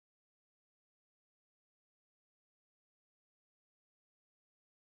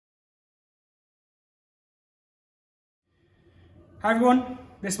Hi everyone,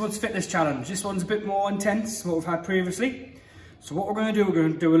 this one's fitness challenge. This one's a bit more intense than what we've had previously. So what we're going to do, we're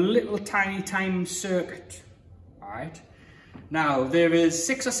going to do a little tiny time circuit. Alright. Now there is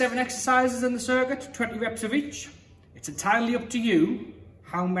 6 or 7 exercises in the circuit, 20 reps of each. It's entirely up to you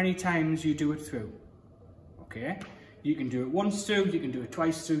how many times you do it through. Okay? You can do it once through, you can do it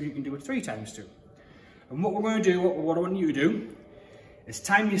twice through, you can do it 3 times through. And what we're going to do, what I want you to do, is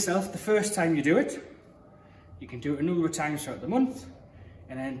time yourself the first time you do it. You can do it a number of times throughout the month,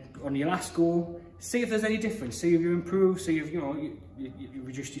 and then on your last go, see if there's any difference, see if you improve, see if you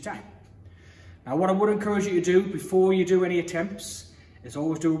reduced your time. Now what I would encourage you to do before you do any attempts is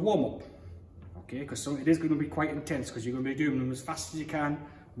always do a warm-up, okay, because it is going to be quite intense because you're going to be doing them as fast as you can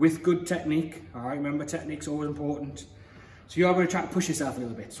with good technique. Alright, remember technique's always important. So you are going to try to push yourself a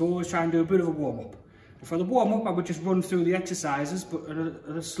little bit, so always try and do a bit of a warm-up. For the warm-up I would just run through the exercises but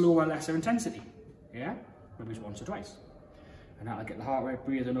at a slower, lesser intensity, yeah? Maybe once or twice. And that'll get the heart rate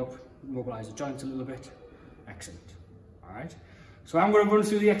breathing up, mobilise the joints a little bit. Excellent. Alright. So I'm going to run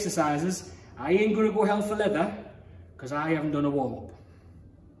through the exercises. I ain't going to go hell for leather because I haven't done a warm-up.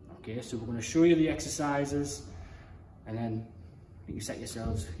 Okay, so we're going to show you the exercises and then you can set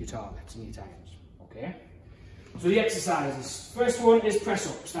yourselves your targets and your times. Okay? So the exercises. First one is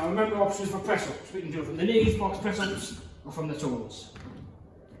press-ups. Now remember options for press-ups. We can do it from the knees, box press-ups, or from the toes.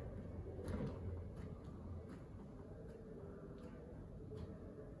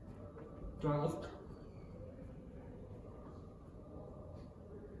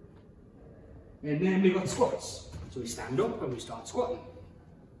 And then we've got squats. So we stand up and we start squatting.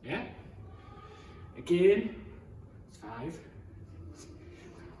 Yeah? Again, it's 5.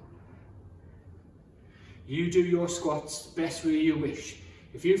 You do your squats the best way you wish.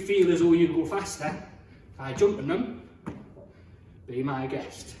 If you feel as though you go faster by jumping them, be my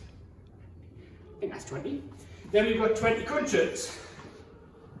guest. I think that's 20. Then we've got 20 crunches.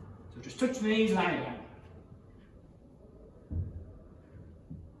 So just touch the knees, lie down.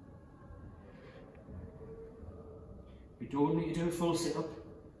 We don't need to do a full sit-up.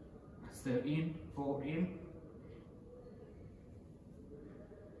 That's 13, 14.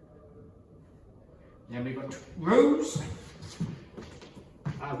 Then we've got rows.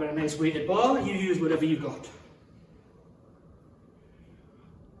 I've got a nice weighted bar. You use whatever you've got.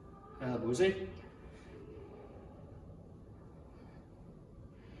 Elbows in.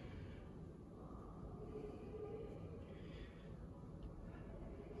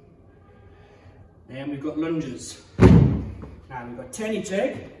 Then we've got lunges. Now we've got 10 each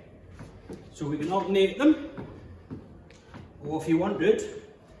leg, so we can alternate them. Or if you wanted,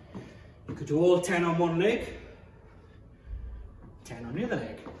 you could do all 10 on one leg, 10 on the other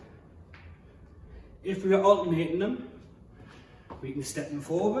leg. If we are alternating them, we can step them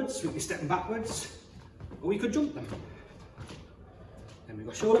forwards, we can step them backwards, or we could jump them. Then we've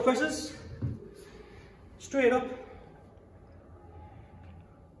got shoulder presses, straight up.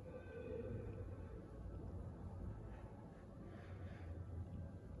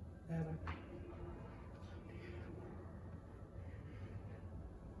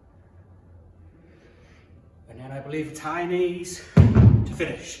 And then I believe it's high knees to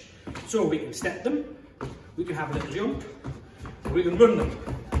finish. So we can step them, we can have a little jump, or we can run them.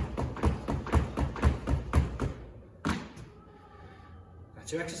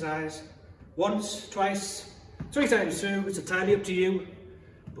 That's your exercise. Once, twice, 3 times through. It's entirely up to you,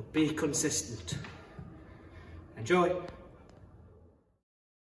 but be consistent. Enjoy.